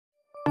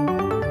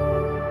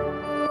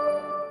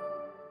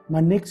My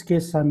next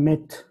guest I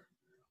met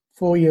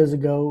 4 years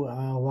ago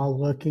while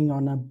working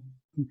on an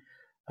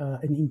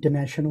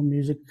international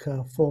music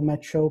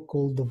format show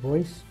called The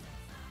Voice.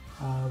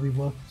 I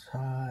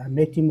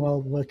met him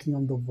while working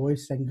on The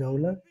Voice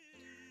Angola.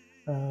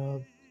 Uh,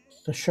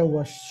 the show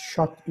was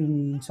shot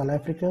in South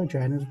Africa,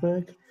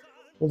 Johannesburg.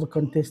 All the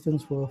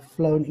contestants were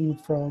flown in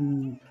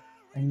from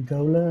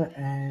Angola,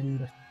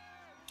 and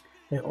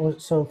they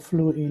also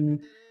flew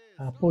in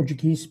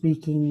Portuguese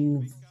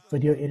speaking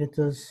video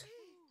editors,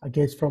 I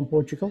guess, from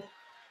Portugal.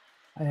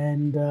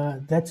 And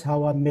that's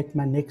how I met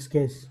my next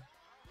guest.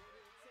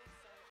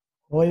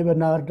 Oi,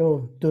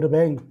 Bernardo, tudo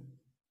bem?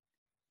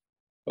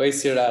 Oi,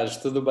 Siraj,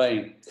 tudo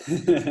bem?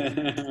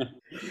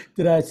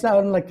 Did I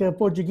sound like a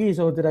Portuguese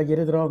or did I get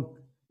it wrong?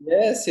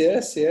 Yes,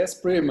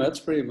 pretty much.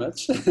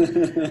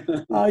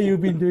 How you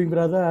been doing,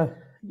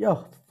 brother?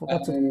 Yeah,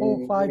 what's it, I'm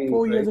doing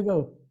 4 years great.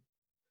 ago?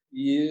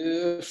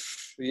 Yeah,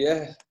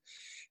 yeah.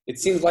 It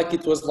seems like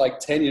it was like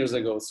 10 years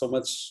ago. So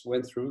much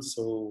went through,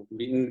 so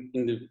being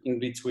in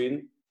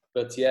between.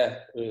 But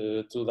yeah,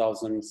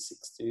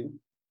 2016,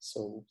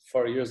 so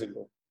 4 years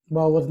ago.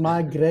 Well, with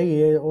my gray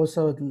hair,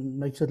 also it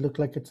makes it look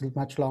like it's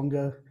much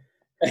longer.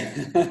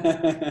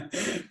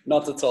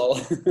 Not at all.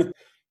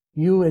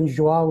 You and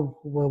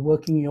Joao were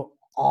working your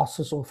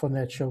asses off on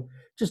that show.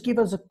 Just give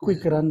us a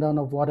quick rundown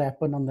of what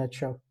happened on that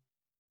show.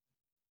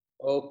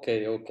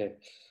 Okay.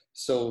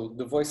 So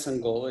The Voice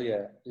Angola,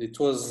 yeah, it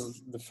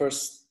was the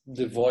first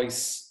The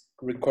Voice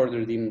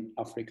recorded in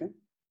Africa.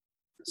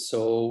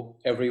 So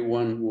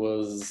everyone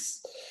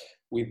was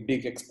with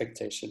big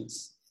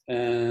expectations,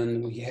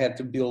 and we had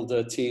to build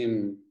a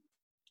team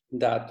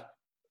that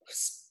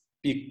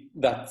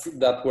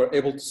that were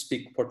able to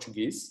speak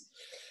Portuguese.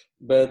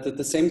 But at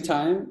the same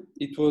time,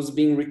 it was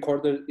being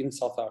recorded in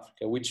South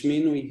Africa, which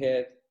means we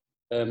had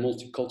a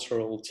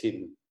multicultural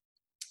team.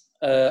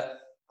 Uh,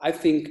 I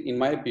think, in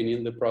my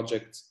opinion, the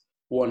project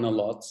won a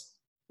lot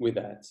with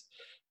that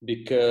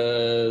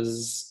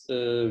because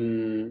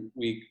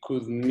we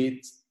could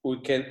meet, we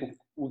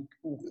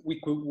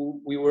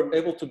were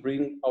able to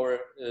bring our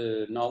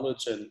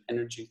knowledge and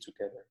energy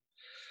together.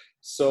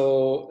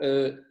 So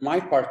my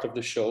part of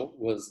the show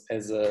was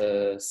as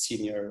a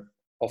senior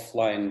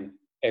offline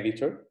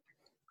editor.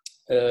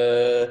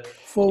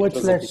 Forward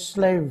slash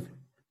slave.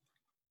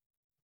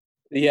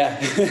 Yeah.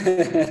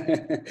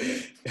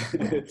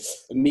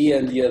 Me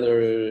and the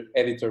other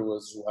editor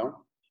was João.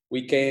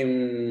 We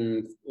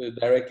came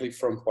directly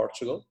from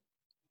Portugal.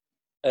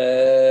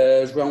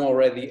 João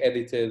already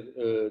edited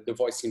The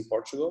Voice in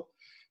Portugal.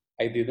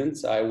 I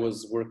didn't. I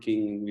was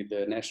working with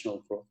the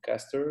national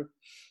broadcaster.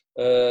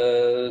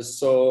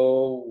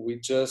 So we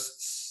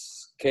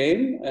just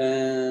came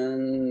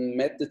and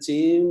met the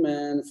team,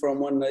 and from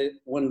one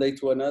day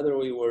to another,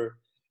 we were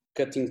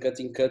cutting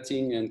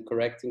and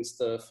correcting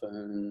stuff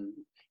and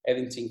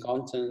editing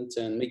content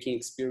and making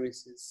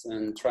experiences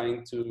and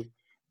trying to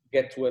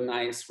get to a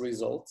nice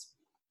result.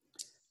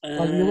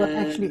 Well, you were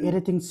actually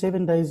editing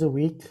 7 days a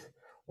week,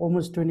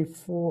 almost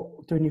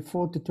 24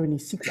 to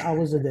 26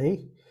 hours a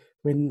day.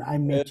 When I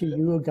met you,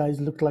 you guys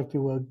looked like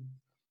you were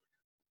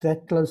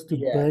that close to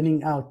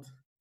burning out.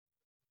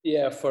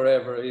 Yeah,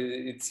 forever.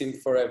 It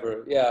seemed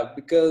forever. Yeah,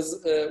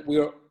 because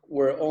we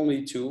were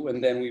only two,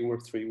 and then we were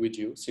three with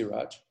you,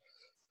 Siraj.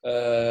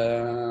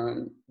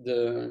 And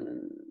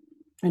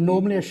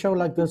normally a show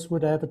like this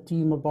would have a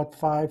team of about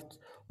five.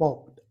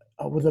 Well,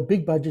 with a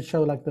big budget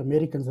show like the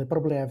Americans, they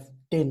probably have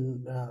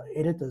 10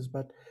 editors.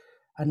 But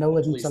I know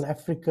in South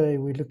Africa,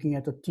 we're looking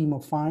at a team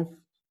of 5.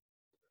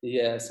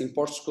 Yes, in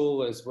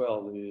Portugal as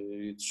well.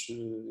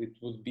 It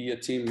would be a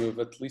team of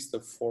at least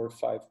 4 or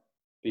 5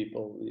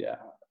 people. Yeah.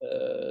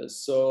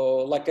 So,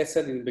 like I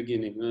said in the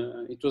beginning,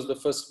 it was the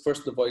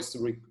first The Voice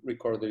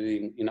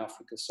recorded in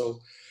Africa. So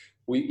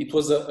it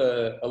was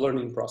a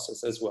learning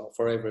process as well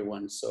for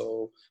everyone.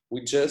 So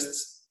we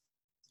just,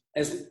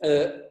 as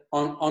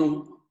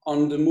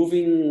on the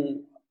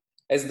moving,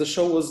 as the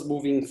show was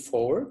moving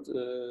forward,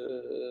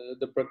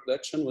 the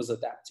production was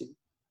adapting.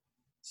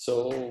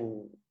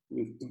 So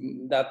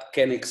that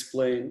can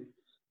explain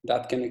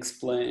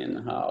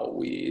how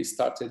we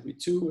started with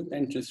 2 and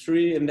then to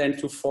 3 and then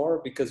to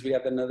 4, because we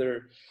had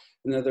another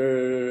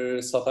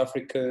South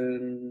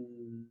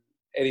African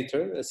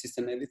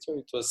assistant editor.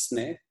 It was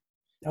Sneh.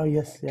 Oh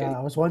yes, yeah.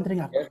 I was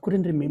wondering. I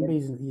couldn't remember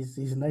his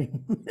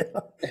name.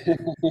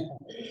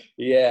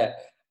 Yeah,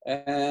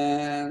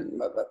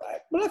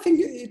 but I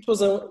think it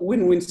was a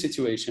win-win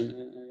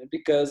situation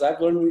because I've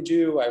learned with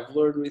you, I've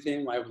learned with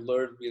him, I've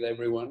learned with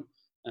everyone,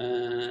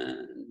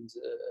 and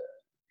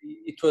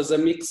it was a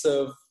mix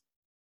of,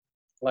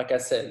 like I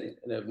said,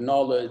 of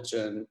knowledge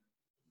and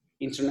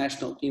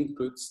international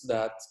inputs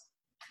that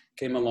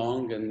came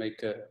along and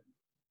make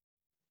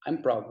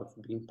I'm proud of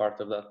being part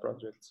of that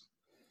project,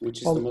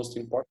 which is the most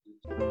important.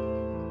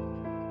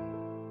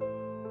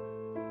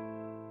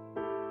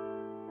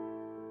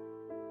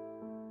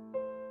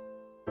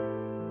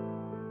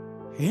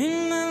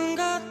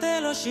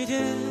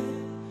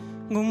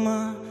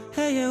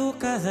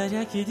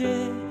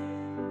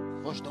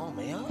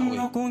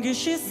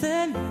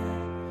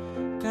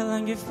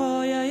 Kalangi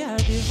foya ya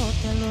di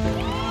hotelo.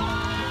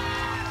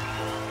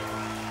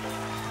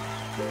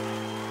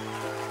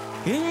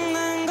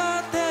 Inanga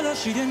telo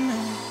shidene.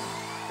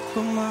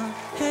 Kuma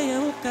heya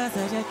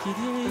ukaza ya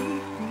kiri.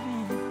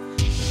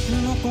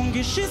 No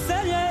kungi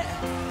shiselye.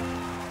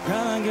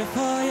 Kalangi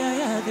foya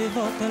ya di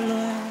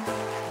hotelo.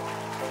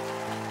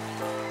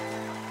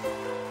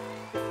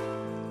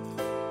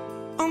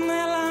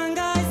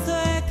 Onelanga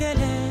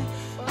isoekele.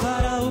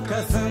 Para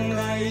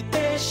ukazanga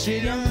ite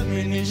shiriam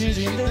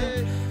minijinde.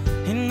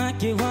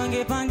 Inaki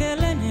wange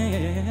pangelene.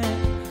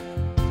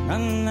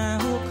 Anna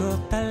huko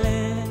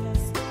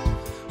tales.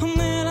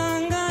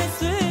 Onelanga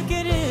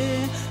isoekele.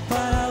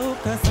 Para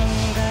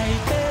ukazanga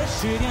ite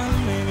shiriam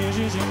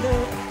minijinde.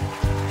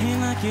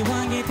 Inaki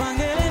wange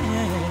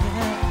pangelene.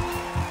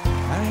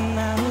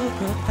 Anna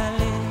huko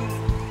tales.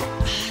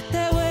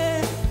 Atewe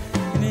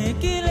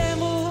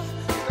nikilemu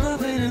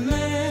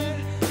koveneme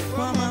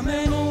kwa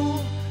mamenu.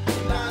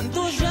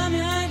 Tanto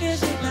jamais agé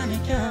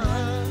panica.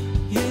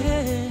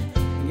 Yeah,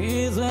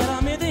 gizera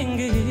me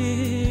dengue.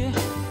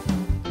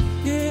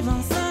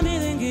 Givansa me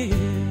dengue.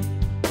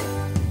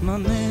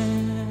 Mame.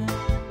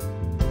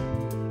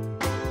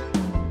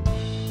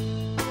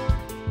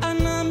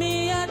 Anami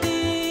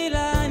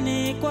adila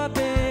ni kwa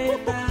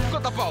beta.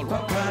 Conta, Paulo. Kwa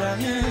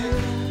karanye.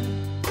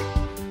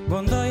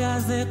 Bondo ya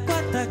ze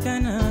kwa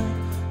takana.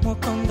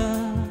 Mokonda.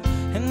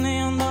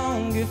 Ene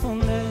ondongi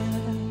funde.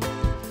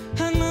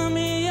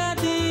 Anami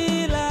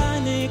adila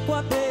ni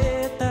kwa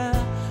beta.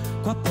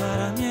 Kwa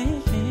paramye.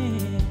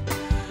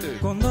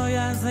 Bondo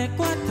ya ze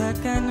kwa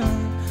takana.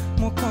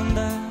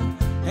 Mokonda.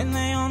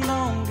 Ene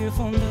ondongi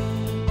funde.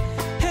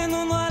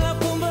 Eno no ala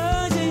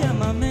kumbaji ya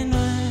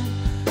mameno.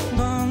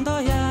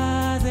 Bondo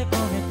ya ze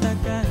kwa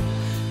metaka.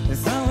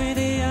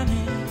 Zawidi ya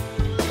mi.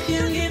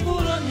 Yangi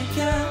puro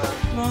mikia.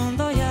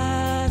 Bondo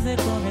ya ze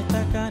kwa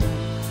metaka.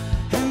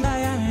 Enda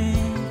ya mi.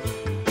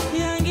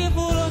 Yangi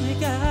puro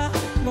mikia.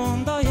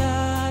 Bondo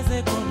ya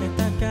ze kwa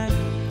metaka.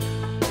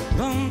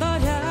 Bondo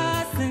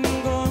ya sin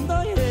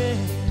gondo ye.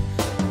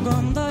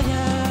 Gondo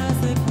ya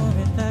ze kwa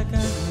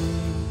metaka.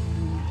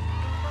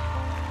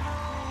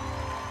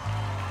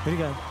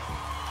 Obrigado.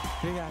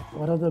 Obrigado.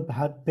 One of the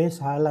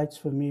best highlights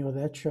for me of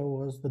that show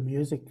was the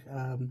music.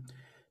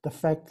 The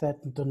fact that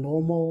the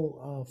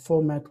normal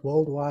format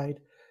worldwide,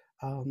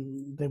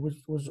 there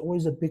was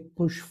always a big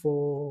push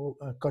for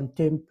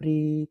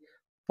contemporary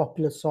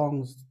popular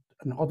songs,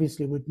 and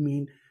obviously would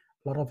mean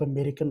a lot of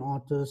American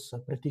artists,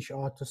 British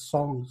artists,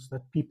 songs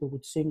that people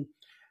would sing.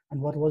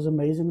 And what was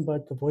amazing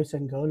about The Voice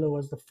Angola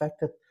was the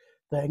fact that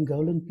the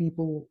Angolan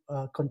people,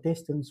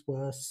 contestants,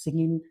 were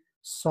singing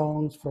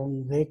songs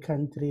from their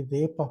country,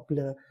 their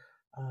popular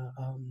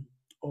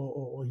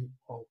or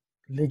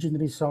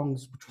legendary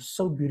songs, which was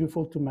so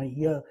beautiful to my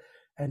ear.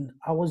 And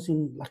I was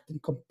in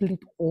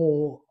complete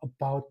awe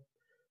about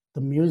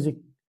the music,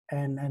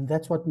 and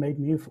that's what made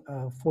me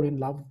fall in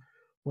love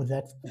with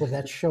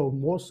that show.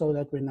 More so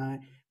that when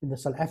the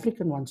South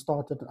African one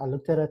started, I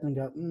looked at it and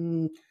go,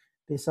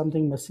 there's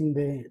something missing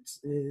there.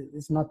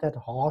 It's not that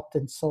heart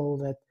and soul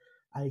that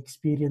I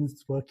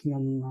experienced working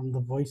on The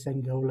Voice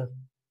Angola.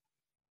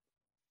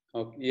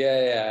 Okay.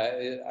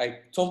 Yeah, I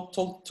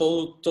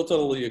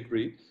totally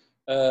agree.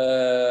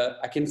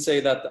 I can say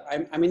that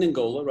I'm in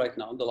Angola right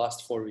now, the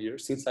last 4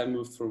 years since I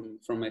moved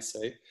from SA,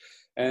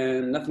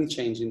 and nothing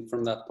changing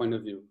from that point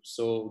of view.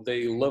 So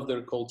they love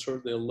their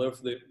culture, they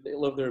love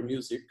their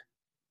music,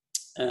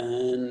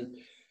 and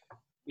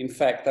in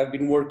fact, I've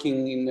been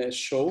working in a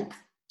show.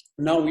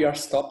 Now we are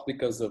stopped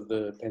because of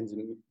the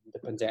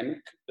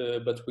pandemic,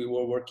 but we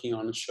were working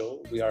on a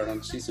show. We are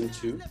on season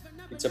 2.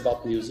 It's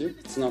about music.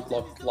 It's not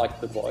like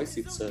The Voice.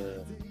 It's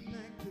a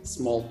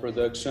small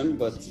production,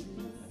 but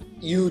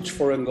huge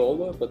for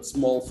Angola, but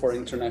small for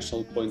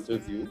international point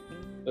of view.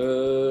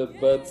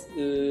 But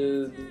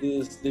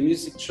the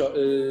music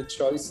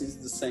choice is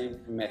the same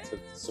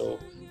method. So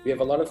we have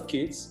a lot of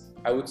kids.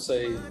 I would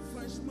say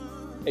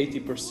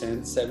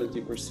 80%,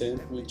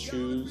 70% we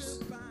choose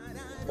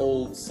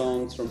old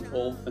songs from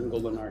old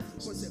Angolan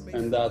artists,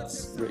 and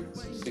that's great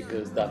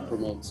because that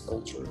promotes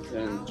culture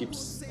and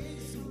keeps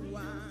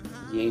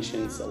the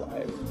ancients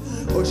alive.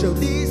 Hoje eu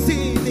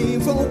decidi,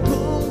 vou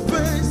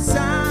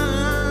confessar,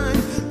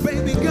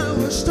 baby girl,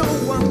 eu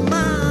estou a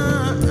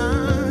amar.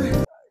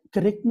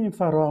 Correct me if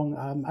I'm wrong.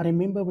 I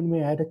remember when we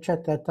had a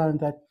chat that time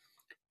that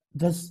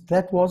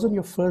that wasn't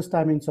your first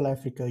time in South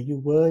Africa. You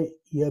were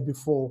here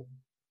before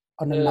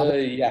on another.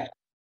 Yeah.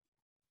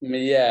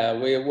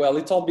 Well,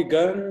 it all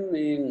began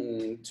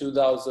in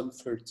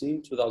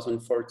 2013,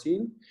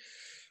 2014,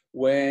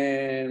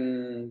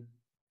 when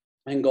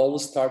Angola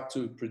started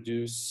to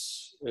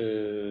produce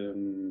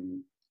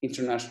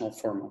international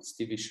formats,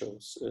 TV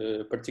shows,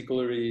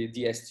 particularly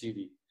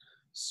DSTV.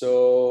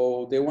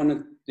 So they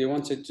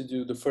wanted to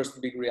do the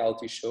first big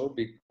reality show,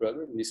 Big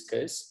Brother in this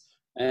case,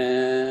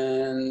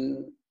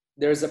 and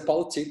there's a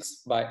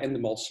politics by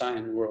Endemol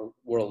Shine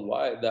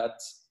worldwide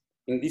that,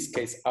 in this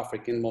case,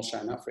 Endemol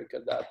Shine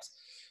Africa, that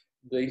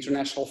the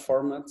international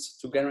formats,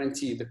 to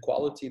guarantee the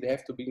quality, they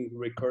have to be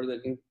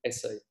recorded in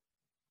SA.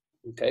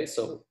 Okay,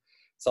 so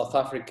South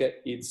Africa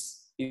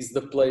is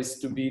the place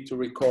to be to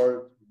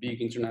record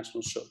big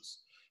international shows.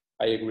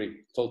 I agree,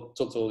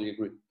 totally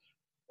agree.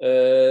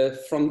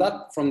 From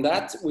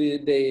that,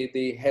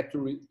 they had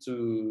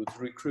to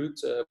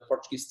recruit a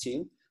Portuguese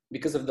team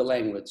because of the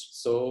language.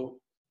 So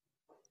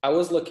I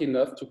was lucky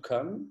enough to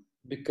come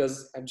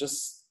because I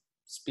just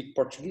speak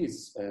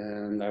Portuguese,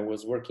 and I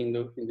was working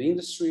in the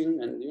industry,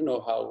 and you know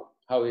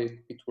how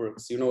it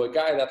works. You know, a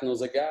guy that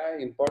knows a guy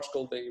in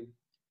Portugal, they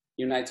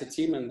unite a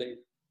team and they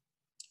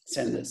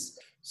send us.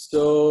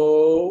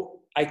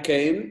 So I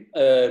came,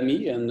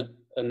 me and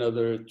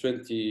another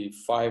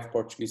 25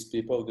 Portuguese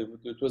people.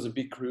 It was a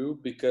big crew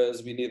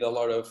because we need a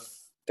lot of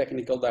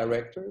technical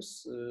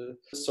directors.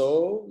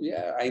 So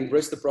yeah, I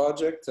embraced the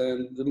project,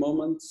 and the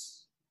moment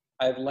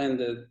I've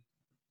landed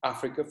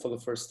Africa for the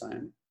first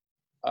time,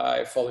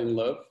 I fall in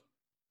love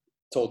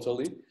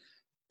totally.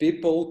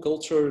 People,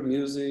 culture,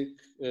 music,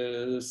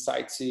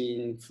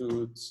 sightseeing,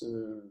 food,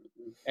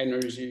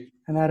 energy.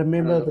 And I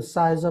remember the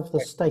size of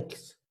the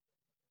steaks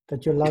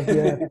that you love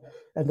here,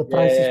 and the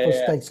prices for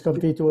steaks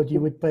compared to what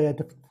you would pay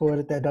for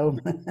it at home.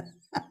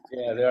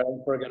 Yeah, they are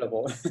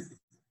unforgettable.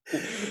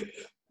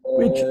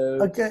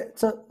 Okay,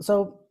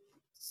 so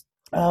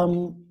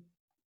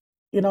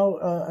you know,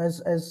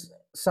 as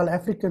South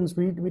Africans,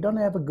 we don't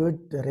have a good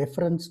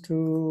reference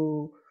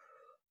to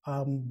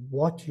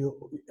what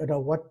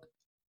what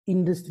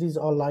industries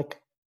are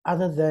like,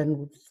 other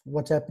than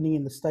what's happening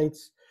in the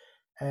States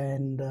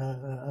and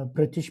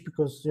British,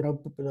 because you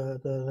know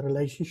the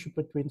relationship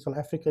between South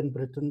Africa and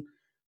Britain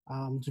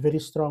is very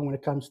strong when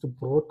it comes to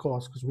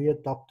broadcast, because we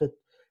adopted,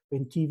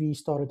 when TV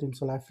started in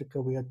South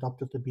Africa, we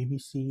adopted the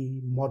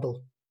BBC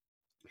model.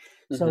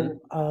 So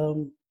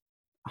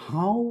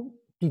how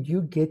did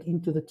you get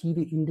into the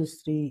TV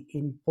industry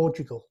in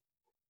Portugal?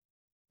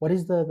 What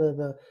is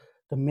the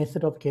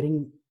method of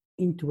getting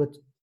into it?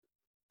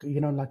 You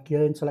know, like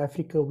here in South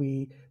Africa,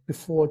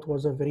 before it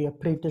was a very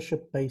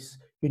apprenticeship base.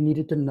 You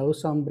needed to know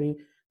somebody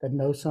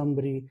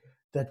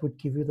that would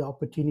give you the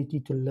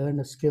opportunity to learn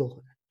a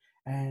skill,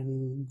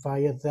 and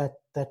via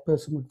that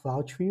person would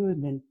vouch for you,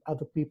 and then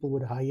other people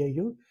would hire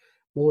you.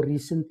 More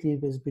recently,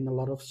 there's been a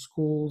lot of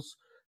schools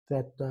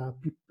that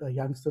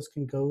youngsters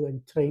can go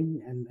and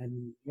train,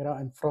 and you know,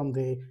 and from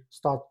there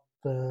start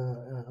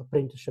the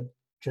apprenticeship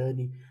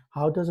journey.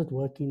 How does it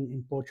work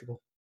in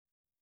Portugal?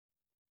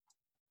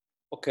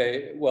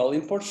 Okay, well,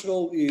 in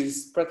Portugal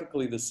is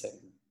practically the same.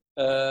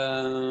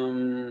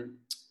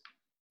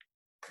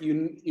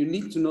 You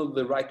need to know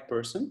the right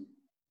person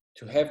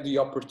to have the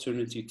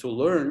opportunity to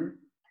learn,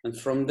 and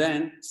from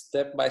then,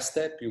 step by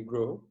step, you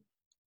grow,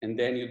 and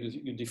then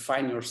you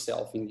define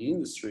yourself in the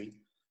industry,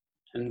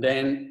 and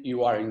then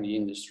you are in the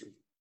industry.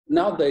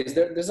 Nowadays,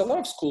 there's a lot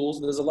of schools,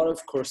 there's a lot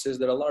of courses,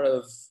 there are a lot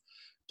of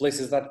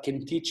places that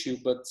can teach you,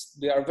 but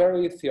they are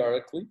very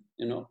theoretically,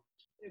 you know.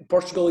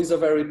 Portugal is a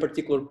very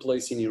particular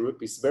place in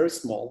Europe. It's very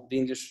small. The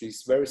industry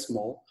is very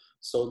small,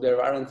 so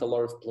there aren't a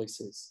lot of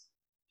places.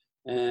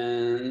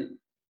 And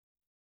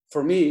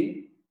for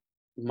me,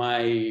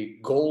 my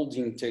gold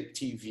in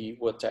TV,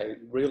 what I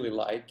really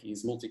like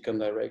is multicam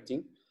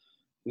directing.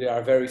 There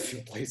are very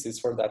few places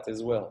for that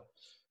as well.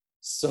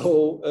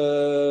 So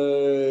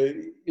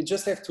you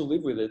just have to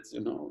live with it,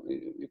 you know.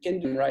 You can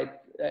do right,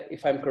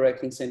 if I'm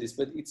correct in saying this,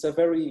 but it's a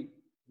very,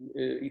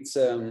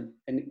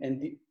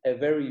 a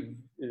very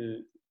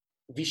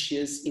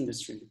vicious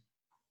industry.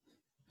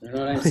 You know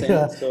what I'm saying?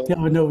 Yeah, so, yeah,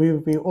 no,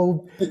 we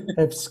all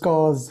have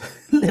scars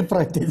left,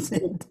 right, and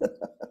center.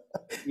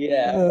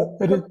 Yeah,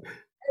 I have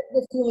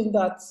the feeling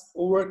that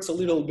works a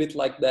little bit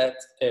like that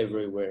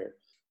everywhere.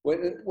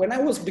 When I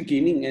was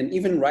beginning, and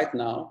even right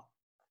now,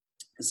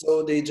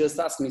 so they just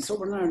asked me, so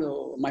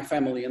Bernardo, my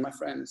family and my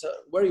friends,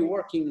 where are you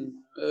working?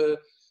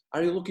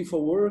 Are you looking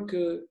for work?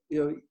 You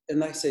know,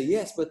 and I say,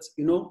 yes, but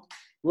you know,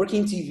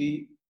 working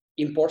TV,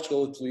 in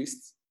Portugal at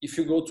least, if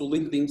you go to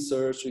LinkedIn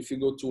search, if you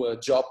go to a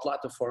job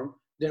platform,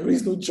 there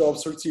is no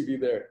jobs for TV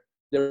there.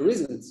 There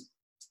isn't.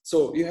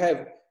 So you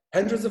have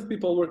hundreds of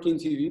people working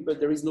TV, but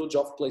there is no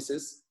job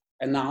places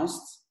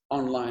announced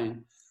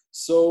online.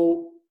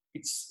 So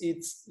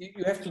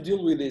you have to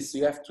deal with this.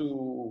 You have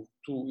to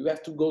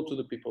go to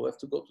the people. You have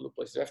to go to the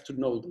place. You have to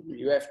know them.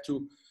 You have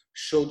to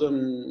show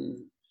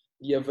them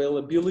the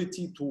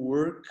availability to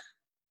work,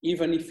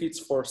 even if it's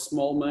for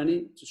small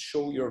money, to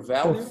show your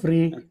value. For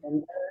free.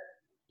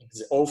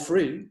 It's all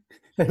free.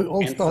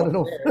 All started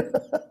off.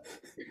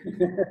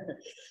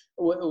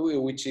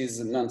 Which is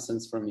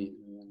nonsense for me.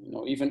 You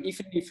know, even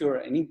if you're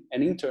an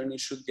intern, you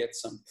should get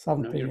something.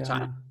 You know, your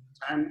time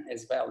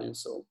has value.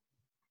 So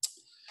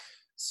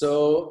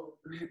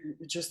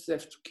you just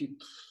have to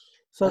keep.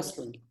 So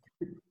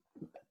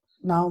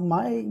now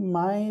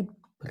my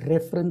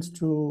reference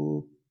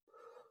to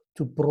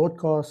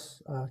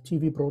broadcast,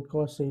 TV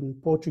broadcasts in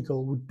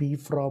Portugal would be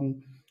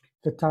from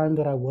the time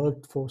that I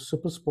worked for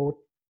SuperSport,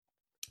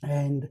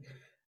 and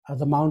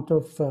the amount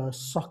of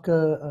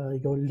soccer,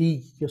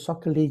 your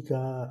soccer league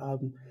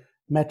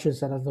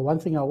matches. And the one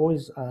thing I'll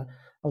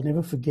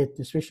never forget,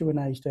 especially when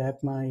I used to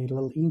have my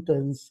little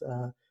interns,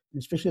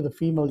 especially the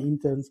female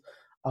interns,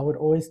 I would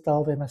always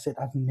tell them, I said,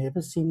 I've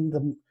never seen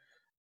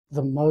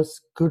the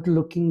most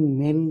good-looking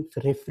men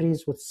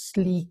referees with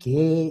sleek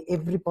hair.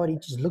 Everybody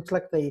just looks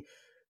like they've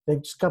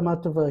just come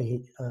out of a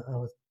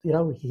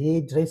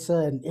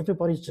hairdresser, and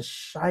everybody's just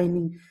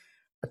shining.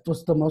 It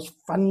was the most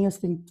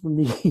funniest thing for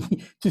me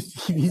to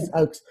see these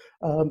oaks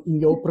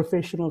in your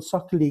professional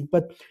soccer league.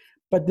 But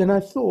then I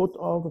thought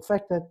of the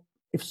fact that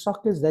if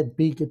soccer is that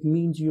big, it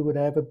means you would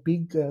have a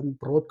big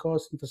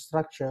broadcast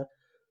infrastructure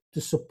to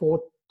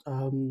support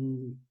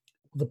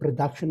the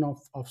production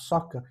of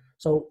soccer.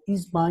 So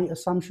is my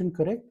assumption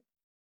correct?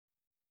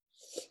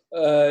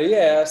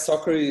 Yeah,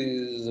 soccer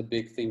is a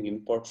big thing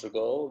in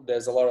Portugal.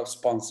 There's a lot of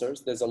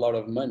sponsors, there's a lot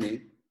of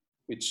money,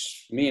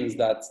 which means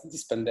that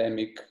this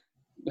pandemic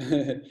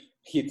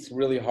hit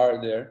really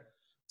hard there.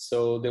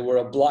 So they were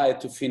obliged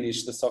to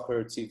finish the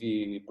soccer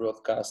TV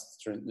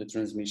broadcast, the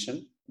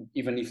transmission,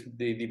 even if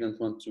they didn't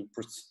want to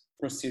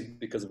proceed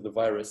because of the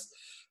virus.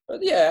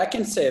 But yeah, I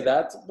can say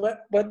that.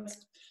 But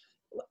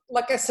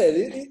like I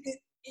said,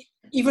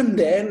 even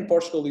then,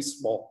 Portugal is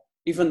small.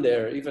 Even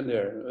there,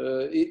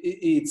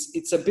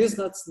 it's a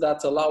business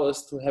that allows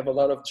us to have a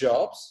lot of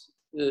jobs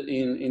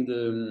in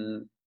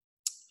the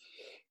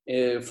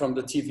from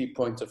the TV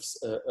point of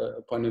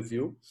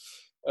view,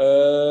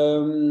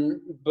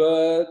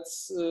 but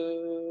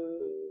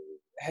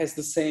has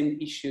the same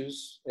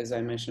issues as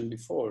I mentioned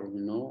before.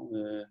 You know,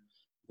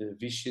 the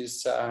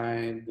vicious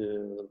side,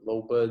 the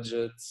low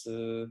budget.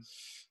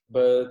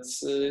 But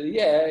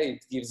yeah,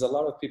 it gives a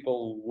lot of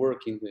people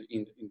work in the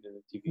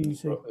TV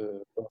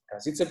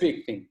broadcast. It's a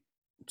big thing.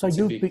 So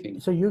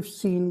you've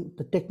seen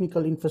the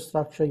technical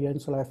infrastructure here in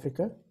South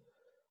Africa.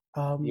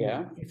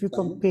 Yeah. If you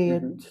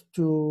compare it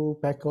to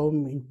back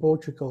home in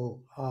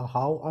Portugal,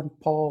 how on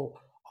par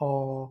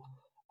are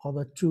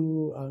the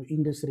two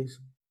industries?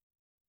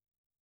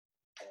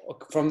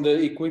 From the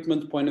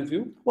equipment point of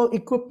view? Well,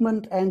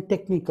 equipment and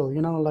technical,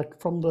 you know, like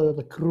from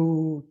the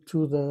crew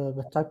to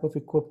the type of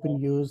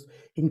equipment used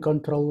in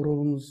control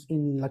rooms,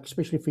 in like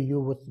especially for you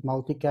with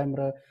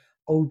multi-camera,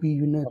 OB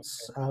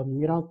units.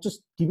 You know,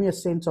 just give me a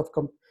sense of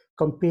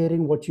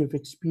comparing what you've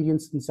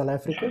experienced in South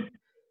Africa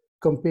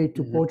compared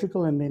to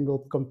Portugal, and then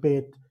we'll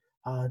compare it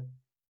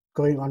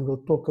going on.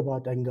 We'll talk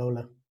about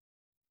Angola.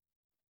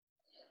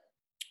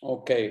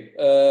 Okay,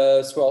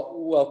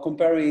 well,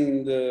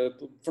 comparing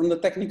from the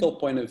technical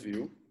point of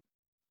view,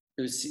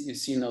 you've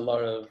seen a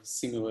lot of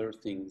similar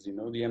things. You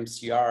know, the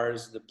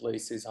MCRs, the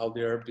places, how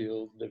they are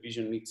built, the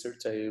vision mixer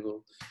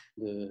table,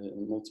 the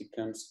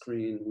multicam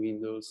screen,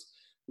 windows.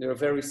 They are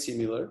very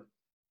similar.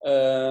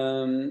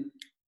 The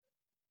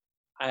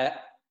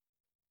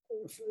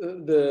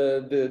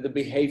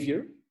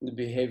behavior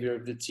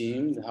of the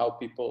team, how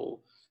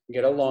people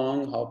get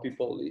along, how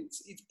people.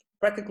 It's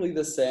practically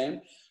the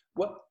same.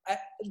 Well,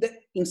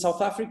 in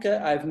South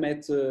Africa, I've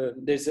met.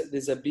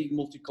 There's a big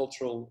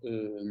multicultural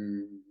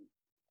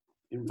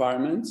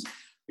environment.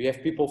 We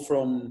have people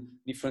from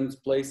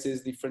different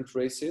places, different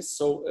races.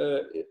 So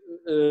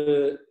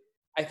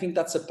I think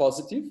that's a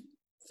positive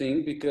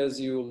thing because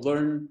you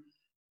learn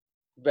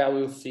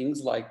value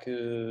things like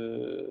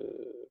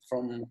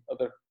from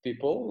other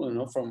people, you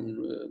know, from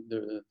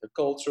the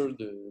culture,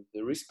 the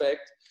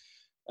respect,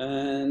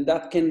 and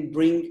that can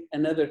bring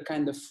another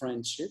kind of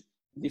friendship.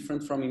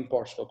 Different from in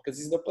Portugal, because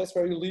it's the place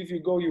where you live, you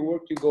go, you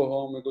work, you go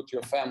home, you go to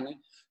your family.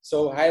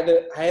 So I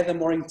had a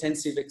more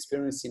intensive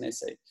experience in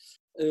SA.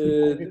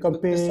 If you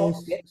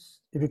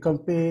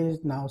compare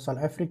now South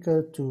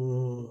Africa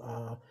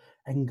to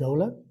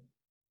Angola.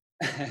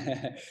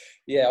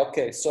 Yeah,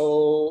 okay.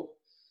 So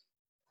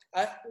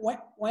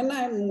when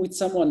I'm with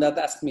someone that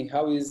asks me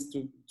how is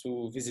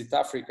to visit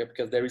Africa,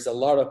 because there is a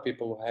lot of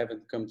people who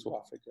haven't come to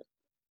Africa,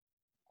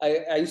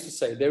 I used to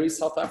say there is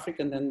South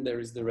Africa and then there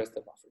is the rest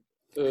of Africa.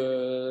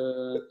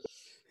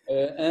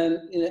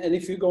 And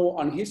if you go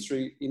on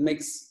history, it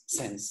makes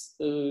sense.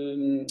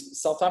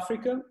 South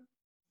Africa,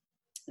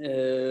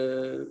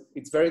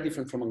 it's very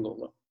different from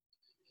Angola.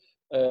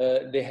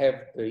 They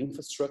have the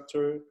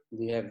infrastructure,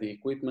 they have the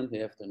equipment, they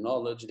have the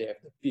knowledge, they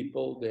have the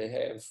people, they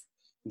have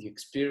the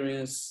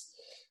experience,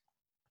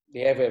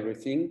 they have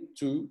everything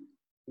to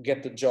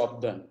get the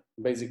job done.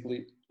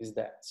 Basically, is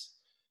that.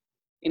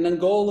 In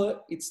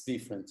Angola, it's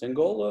different.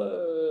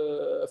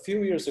 Angola, a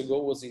few years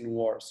ago, was in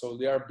war, so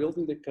they are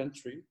building the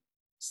country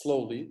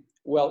slowly.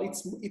 Well,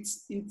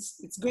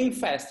 it's going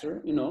faster,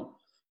 you know,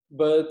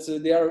 but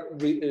they are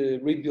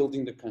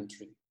rebuilding the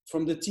country.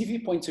 From the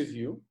TV point of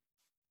view,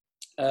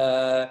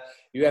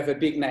 you have a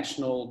big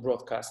national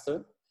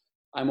broadcaster.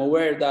 I'm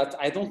aware that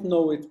I don't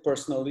know it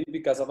personally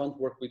because I don't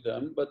work with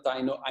them, but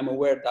I'm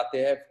aware that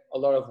they have a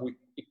lot of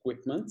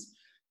equipment.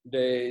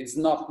 It's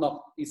not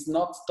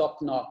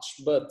top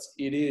notch, but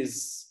it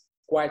is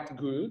quite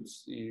good.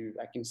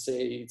 I can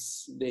say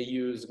they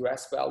use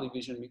Grass Valley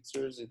vision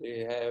mixers. They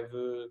have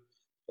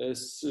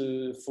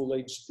full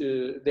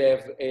HD. They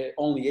have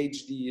only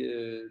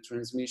HD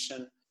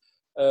transmission,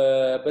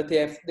 but they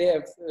have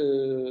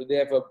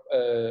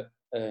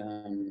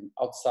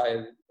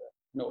outside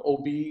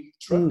OB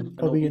truck.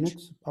 OB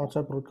units,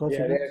 outside broadcast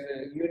Yeah, they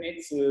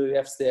units. have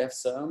units. They have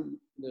some.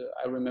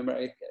 I remember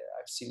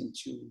I've seen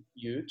two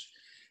huge.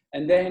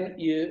 And then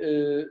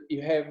you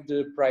have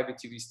the private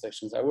TV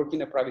stations. I work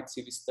in a private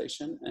TV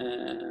station,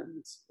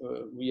 and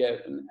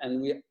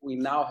we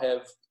now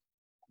have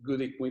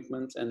good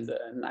equipment and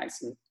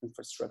nice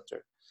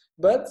infrastructure.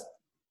 But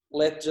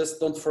let's just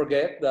don't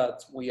forget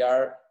that we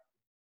are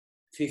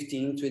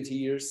 15, 20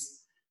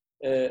 years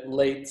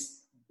late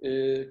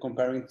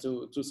comparing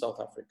to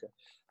South Africa.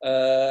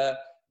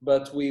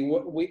 But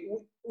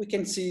we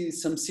can see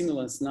some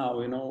semblance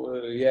now.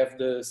 You have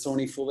the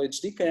Sony Full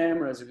HD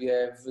cameras, we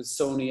have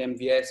Sony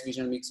MVS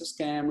Vision Mixers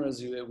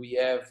cameras,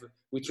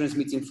 we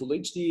transmit in Full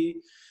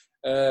HD.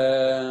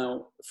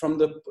 From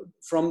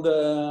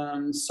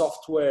the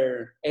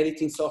software,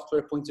 editing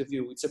software point of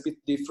view, it's a bit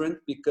different,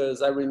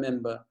 because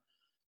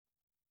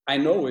I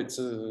know it's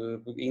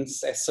in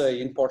SA,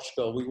 in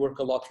Portugal, we work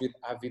a lot with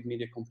Avid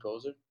Media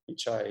Composer,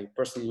 which I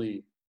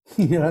personally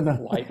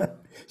like.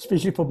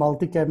 Especially for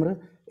multi-camera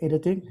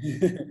editing.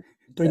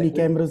 20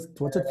 Exactly. cameras,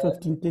 what's it,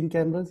 15, 10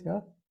 cameras,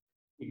 yeah?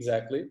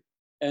 Exactly.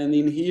 And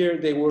in here,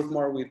 they work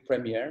more with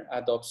Premiere,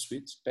 Adobe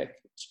Suite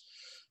package.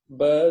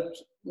 But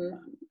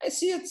I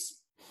see it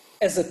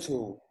as a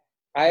tool.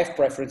 I have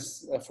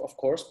preference, of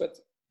course, but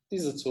it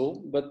is a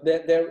tool. But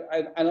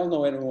I don't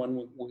know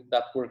anyone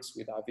that works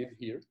with Avid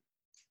here.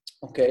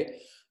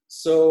 Okay,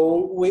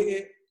 so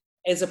we,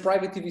 as a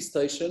private TV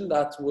station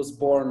that was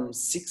born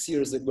 6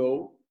 years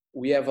ago,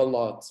 we have a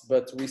lot,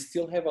 but we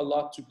still have a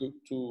lot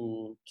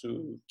to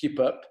keep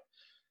up.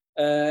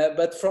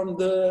 But from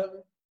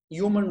the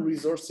human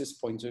resources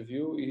point of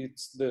view,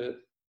 it's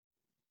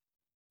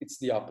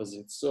the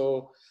opposite.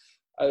 So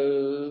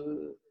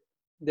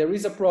there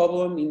is a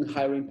problem in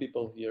hiring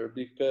people here,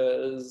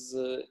 because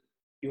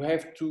you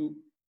have to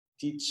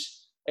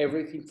teach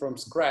everything from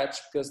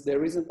scratch, because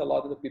there isn't a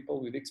lot of the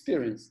people with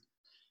experience.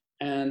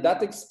 And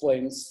that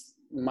explains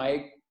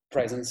my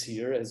presence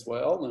here as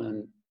well,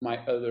 and my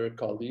other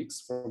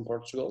colleagues from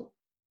Portugal.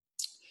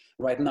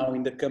 Right now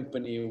in the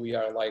company, we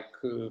are like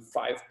 5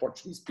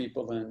 Portuguese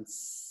people and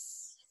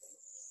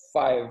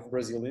 5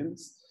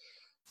 Brazilians.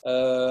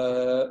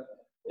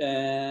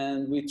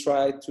 And we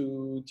try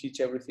to teach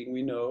everything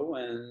we know.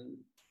 And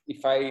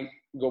if I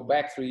go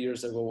back 3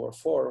 years ago or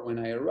 4, when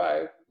I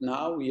arrived,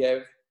 now we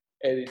have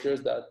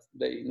editors that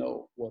they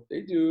know what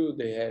they do.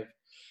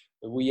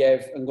 We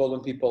have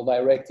Angolan people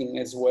directing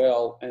as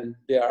well, and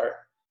they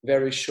are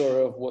very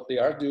sure of what they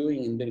are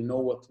doing, and they know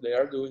what they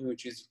are doing,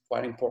 which is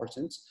quite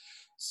important.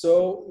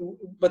 So,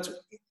 but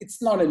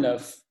it's not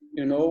enough,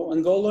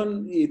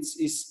 Angolan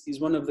is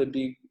one of the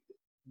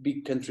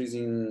big countries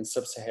in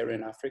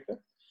sub-Saharan Africa.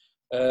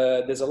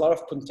 There's a lot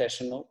of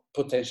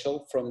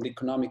potential from the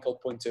economical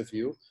point of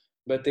view,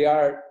 but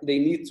they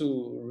need to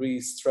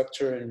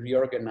restructure and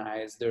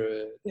reorganize.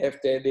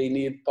 They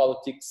need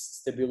politics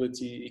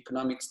stability,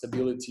 economic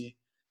stability,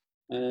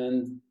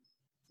 and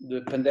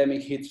the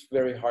pandemic hit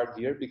very hard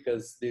here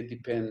because they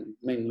depend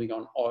mainly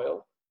on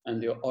oil,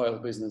 and the oil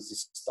business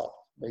is stopped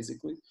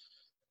basically.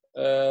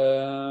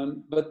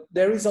 But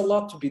there is a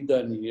lot to be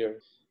done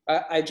here.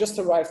 I just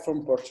arrived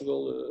from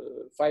Portugal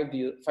 5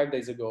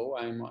 days ago.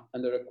 I'm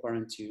under a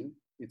quarantine.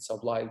 It's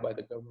obliged by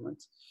the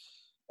government,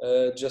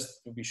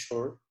 just to be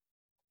sure.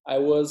 I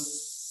was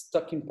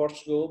stuck in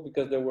Portugal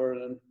because there were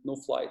no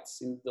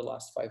flights in the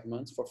last 5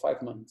 months, for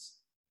 5 months.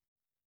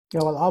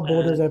 Yeah, well, our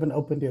borders haven't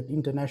opened yet.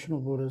 International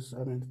borders,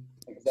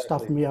 Exactly.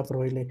 Stuffed me up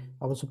really.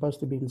 I was supposed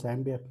to be in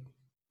Zambia.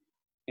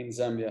 In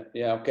Zambia,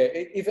 yeah,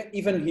 okay.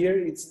 Even here,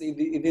 it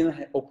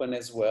didn't open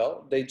as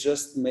well. They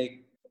just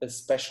make a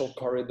special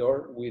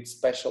corridor with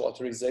special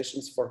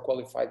authorizations for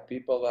qualified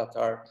people that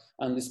are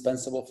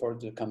indispensable for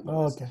the companies.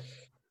 Oh, okay.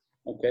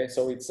 Okay,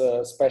 so it's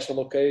a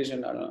special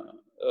occasion.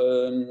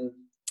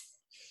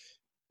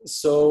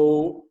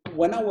 So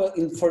when I was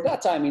for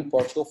that time in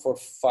Portugal for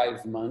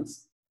 5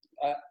 months,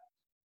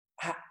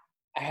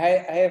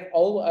 I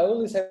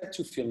always have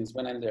 2 feelings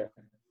when I'm there.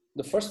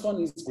 The first one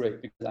is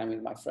great because I'm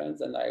with my friends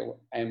and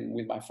I'm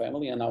with my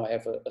family, and now I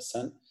have a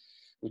son,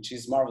 which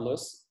is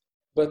marvelous.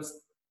 But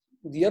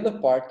the other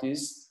part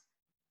is,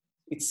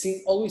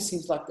 always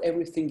seems like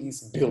everything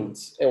is built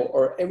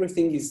or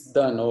everything is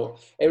done, or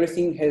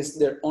everything has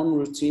their own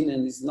routine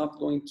and is not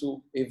going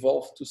to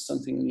evolve to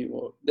something new,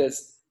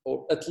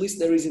 or at least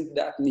there isn't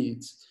that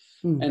need.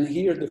 And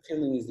here the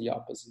feeling is the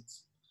opposite.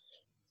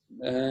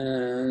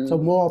 So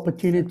more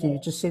opportunity,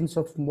 just sense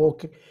of more.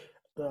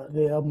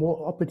 There are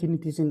more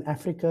opportunities in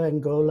Africa,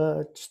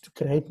 Angola, just to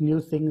create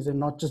new things and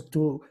not just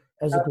do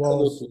as it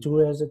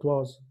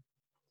was.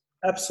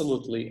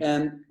 Absolutely.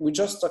 And we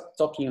just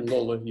talking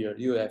Angola here.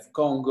 You have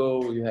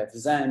Congo, you have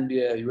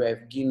Zambia, you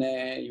have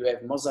Guinea, you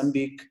have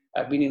Mozambique.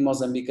 I've been in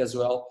Mozambique as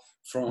well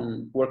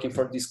from working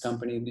for this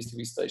company, this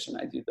TV station.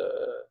 I did a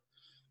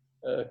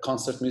live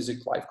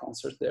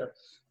concert there.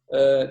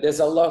 There's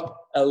a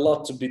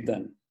lot to be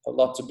done,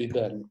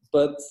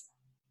 But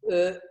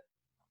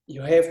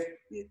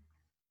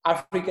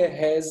Africa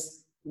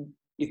has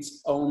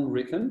its own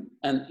rhythm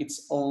and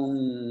its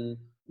own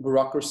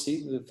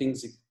bureaucracy, the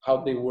things, how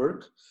they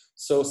work.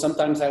 So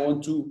sometimes I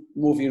want to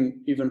move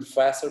even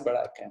faster, but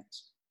I can't.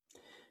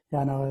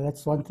 Yeah, no,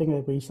 that's one thing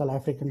that we South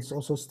Africans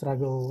also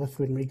struggle with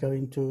when we go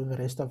into the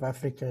rest of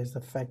Africa, is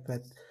the fact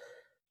that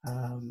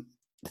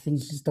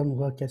things just don't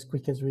work as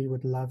quick as we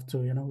would love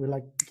to. You know, we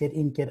like get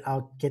in, get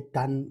out, get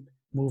done,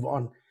 move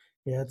on.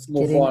 Yeah, it's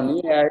Move get in, on.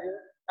 Yeah.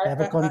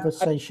 have a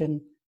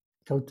conversation,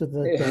 go to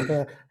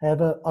the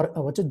have a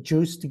what's a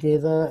juice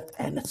together,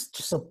 and it's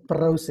just a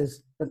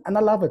process. And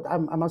I love it. I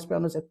must be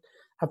honest,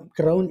 I've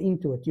grown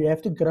into it. You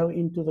have to grow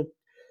into the,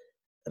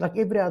 like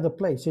every other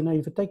place, you know,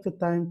 if you take the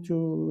time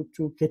to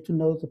get to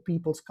know the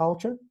people's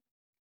culture,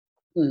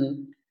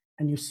 Mm-hmm.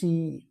 and you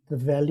see the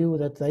value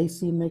that they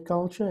see in their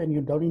culture, and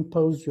you don't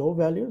impose your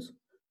values,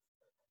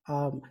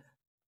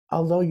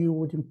 although you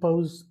would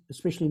impose,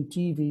 especially in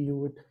TV, you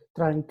would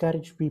try and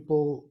encourage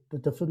people the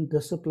different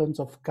disciplines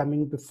of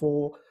coming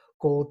before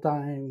call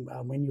time,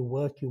 when you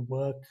work, you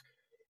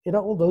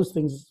know, all those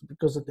things,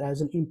 because it has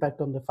an impact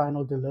on the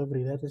final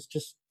delivery. That is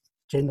just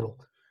general.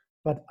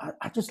 But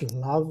I just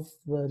love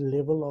the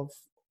level of,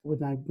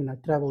 when I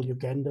travel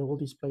Uganda, all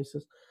these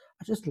places,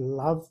 I just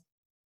love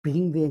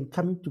being there and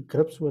coming to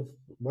grips with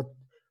what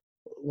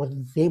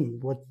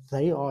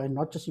they are, and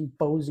not just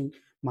imposing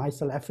my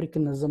South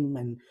Africanism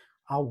and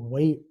our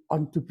way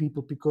onto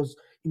people. Because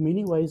in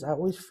many ways, I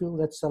always feel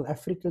that South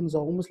Africans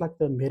are almost like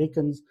the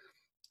Americans.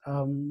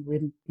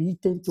 When we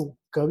tend to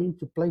go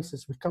into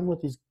places, we come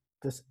with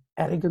this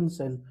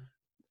arrogance, and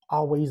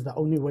our way is the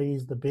only way,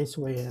 is the best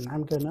way. And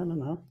I'm going,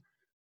 no.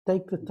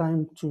 Take the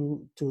time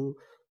to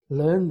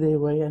learn their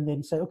way, and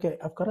then say, okay,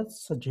 I've got a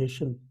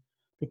suggestion.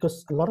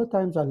 Because a lot of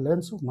times I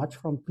learn so much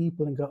from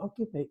people and go,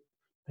 okay,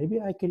 maybe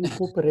I can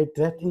incorporate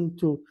that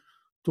into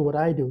what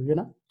I do, you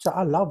know. So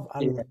I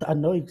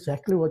know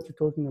exactly what you're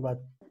talking about.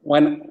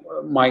 When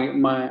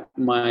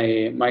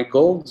my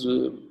goals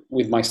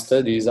with my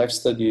studies, I've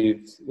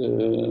studied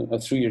a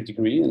 3-year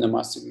degree and a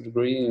master's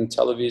degree in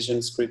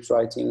television, script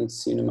writing,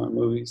 cinema,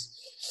 movies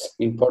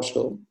in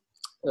Portugal.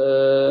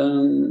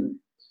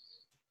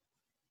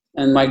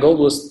 And my goal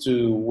was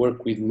to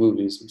work with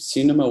movies.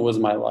 Cinema was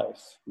my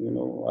life. You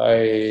know,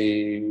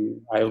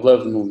 I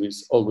loved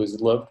movies,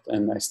 always loved,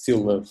 and I still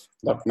love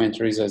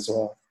documentaries as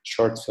well,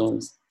 short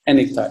films,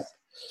 any type.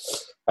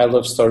 I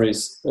love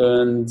stories.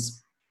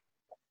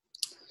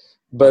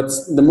 But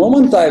the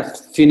moment I've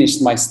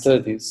finished my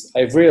studies,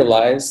 I've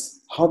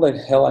realized how the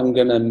hell I'm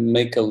gonna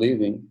make a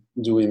living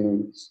doing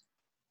movies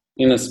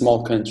in a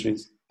small country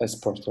as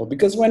Portugal.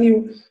 Because when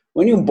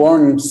you're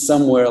born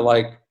somewhere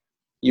like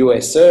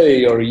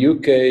USA or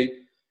UK,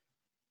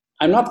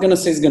 I'm not gonna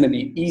say it's gonna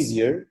be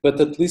easier,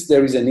 but at least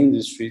there is an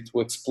industry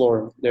to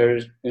explore.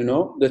 There's, you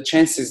know, the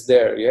chance is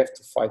there. You have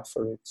to fight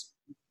for it.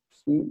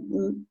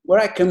 Where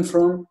I come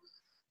from,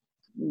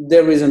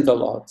 there isn't a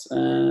lot,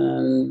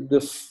 and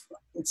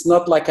it's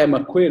not like I'm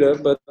a quitter,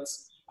 but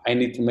I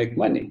need to make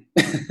money.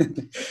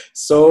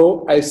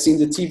 So I've seen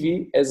the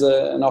TV as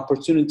an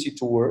opportunity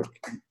to work.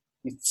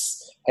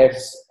 It's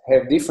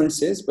have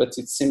differences, but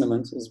it's similar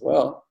as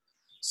well.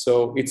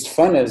 So it's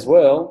fun as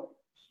well.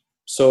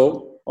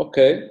 So,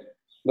 okay,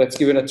 let's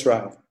give it a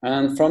try.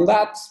 And from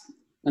that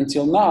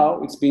until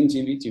now, it's been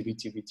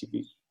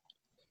TV.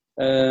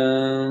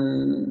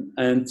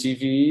 And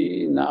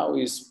TV now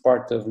is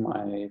part of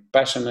my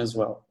passion as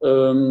well.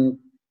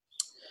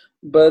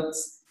 But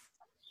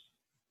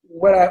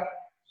where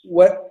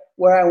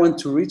I want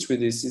to reach with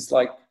this is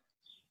like,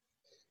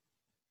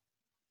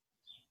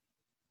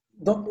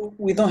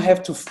 we don't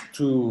have to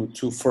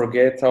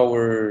forget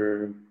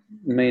our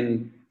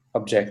main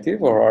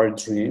objective or our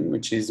dream,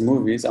 which is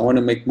movies. I want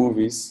to make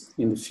movies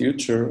in the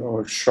future,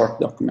 or short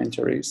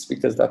documentaries,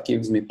 because that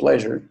gives me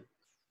pleasure.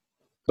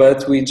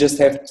 But we just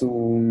have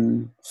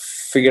to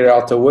figure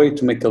out a way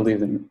to make a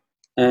living.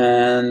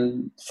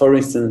 And for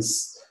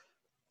instance,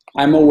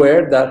 I'm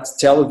aware that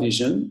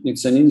television,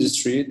 it's an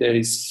industry that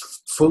is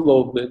full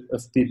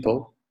of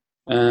people,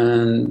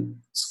 and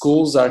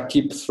schools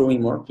keep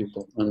throwing more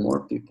people.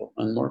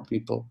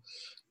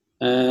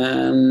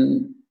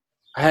 And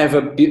I have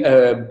a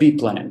B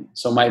plan.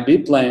 So my B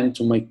plan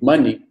to make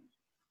money,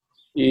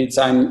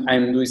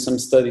 I'm doing some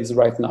studies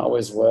right now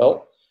as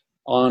well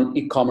on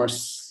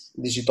e-commerce,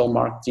 digital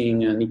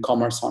marketing, and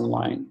e-commerce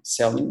online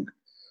selling.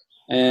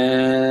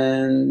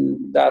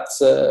 And that's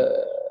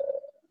a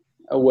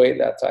way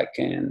that I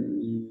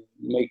can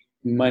make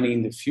money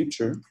in the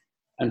future.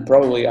 And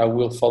probably I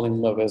will fall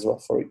in love as well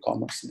for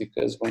e-commerce,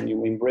 because when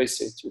you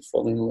embrace it, you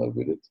fall in love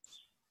with it.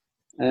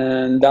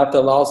 And that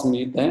allows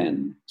me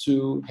then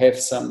to have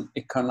some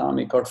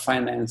economic or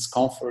finance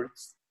comfort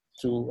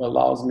to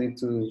allows me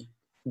to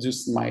do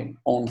my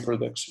own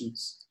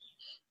productions.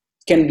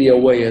 Can be a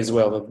way as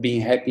well of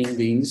being happy in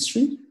the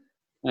industry,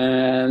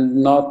 and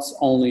not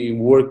only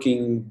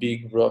working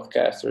big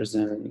broadcasters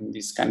and in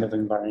this kind of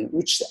environment,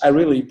 which I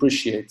really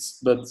appreciate.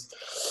 But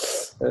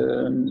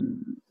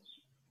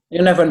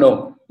you never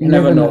know. You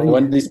never know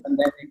when this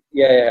pandemic.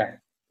 Yeah.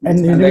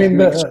 And you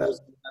remember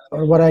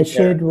what I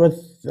shared with,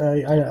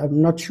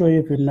 I'm not sure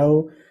if you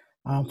know,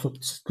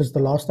 Because the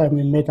last time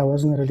we met, I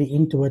wasn't really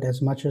into it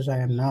as much as I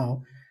am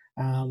now.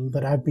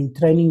 But I've been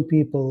training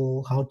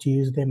people how to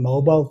use their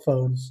mobile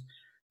phones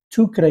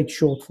to create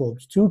short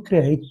forms, to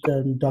create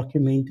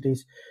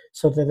documentaries,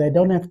 so that they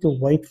don't have to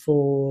wait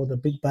for the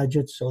big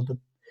budgets or the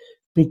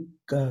big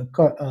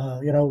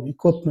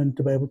equipment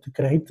to be able to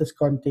create this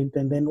content,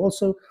 and then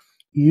also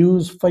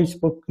use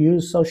Facebook,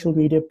 use social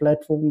media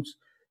platforms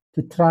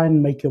to try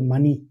and make your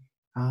money,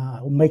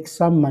 or make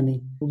some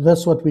money.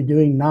 That's what we're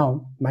doing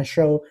now. My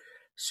show,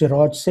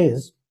 Siraj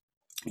Says,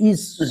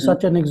 is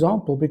such an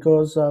example,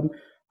 because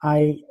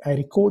I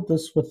record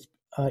this with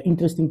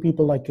interesting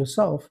people like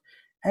yourself,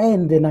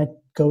 and then I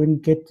go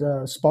and get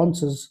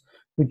sponsors,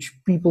 which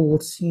people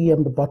will see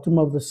on the bottom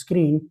of the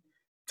screen,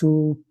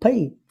 to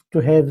pay to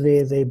have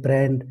their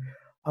brand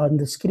on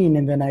the screen,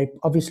 and then I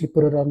obviously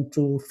put it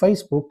onto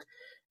Facebook.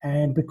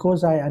 And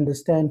because I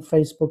understand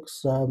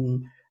Facebook's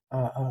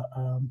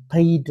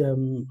paid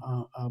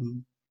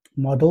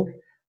model,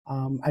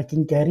 I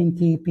can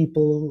guarantee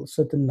people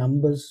certain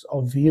numbers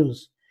of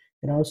views.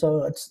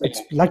 So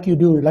it's like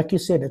you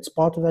said, it's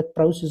part of that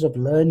process of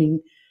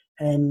learning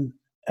and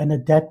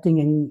adapting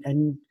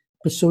and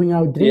pursuing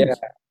our dreams.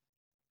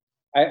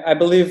 Yeah, I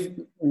believe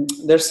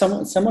there's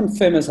someone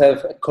famous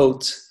have a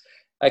quote.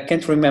 I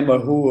can't remember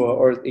who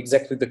or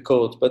exactly the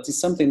quote, but it's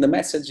something. The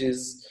message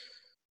is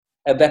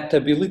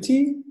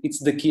adaptability. It's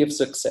the key of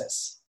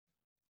success.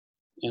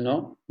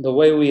 The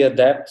way we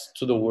adapt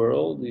to the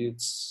world,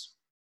 it's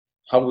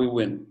how we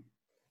win.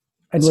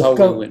 And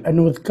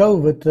with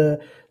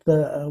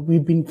COVID,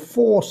 we've been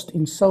forced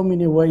in so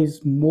many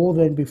ways more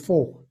than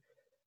before,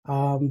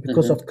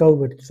 because of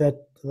COVID, that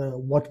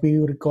what we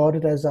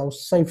regarded as our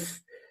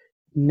safe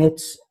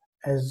nets,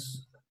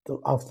 as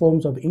our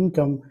forms of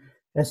income,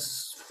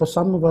 as for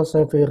some of us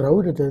have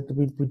eroded it.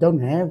 We don't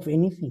have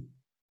anything.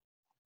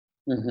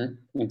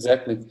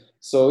 Exactly.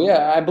 So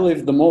yeah, I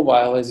believe the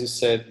mobile, as you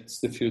said, it's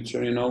the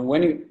future.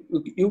 When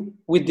you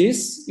with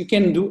this, you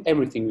can do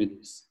everything with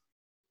this.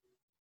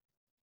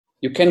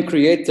 You can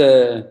create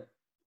a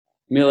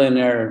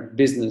millionaire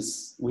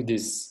business with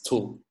this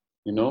tool,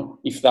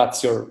 if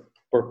that's your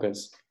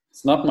purpose.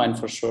 It's not mine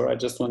for sure. I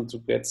just want to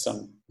get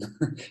some.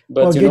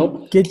 But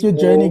get your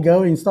journey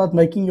going. Start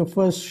making your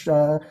first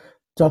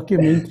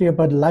documentary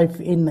about life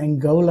in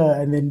Angola,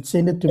 and then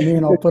send it to me,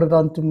 and I'll put it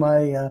onto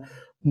my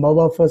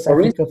Mobile First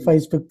Africa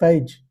Facebook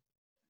page.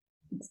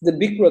 It's the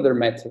Big Brother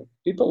method.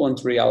 People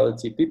want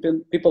reality.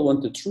 People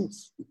want the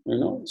truth.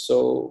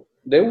 So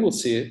they will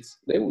see it.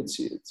 They would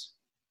see it.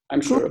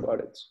 I'm sure about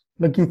it.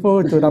 Looking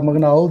forward to it. I'm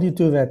going to hold you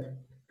to that.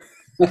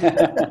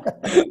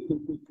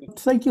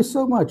 Thank you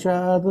so much.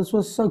 This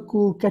was so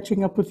cool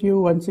catching up with you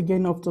once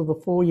again after the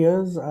 4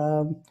 years.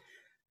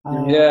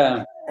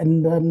 Yeah.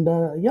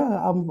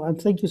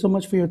 And thank you so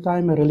much for your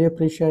time. I really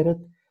appreciate it.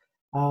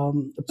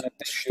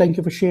 Thank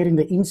you for sharing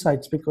the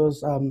insights,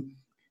 because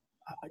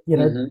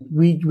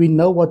we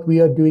know what we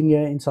are doing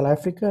here in South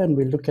Africa, and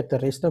we look at the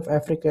rest of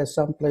Africa as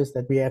some place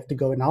that we have to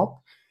go and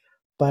help.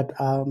 But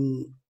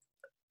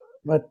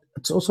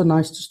it's also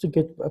nice just to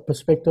get a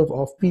perspective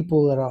of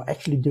people that are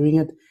actually doing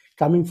it,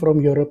 coming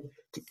from Europe,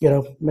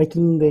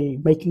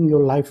 making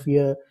your life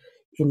here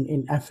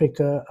in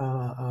Africa,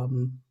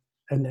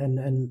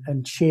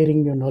 and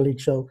sharing your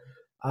knowledge. So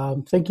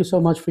thank you so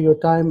much for your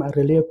time. I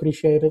really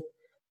appreciate it.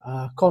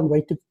 Can't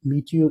wait to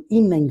meet you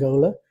in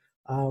Angola.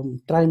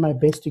 Try my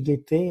best to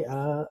get there,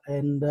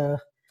 and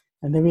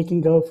then we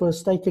can go for a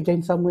steak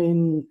again somewhere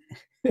in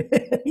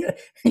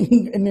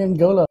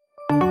Angola.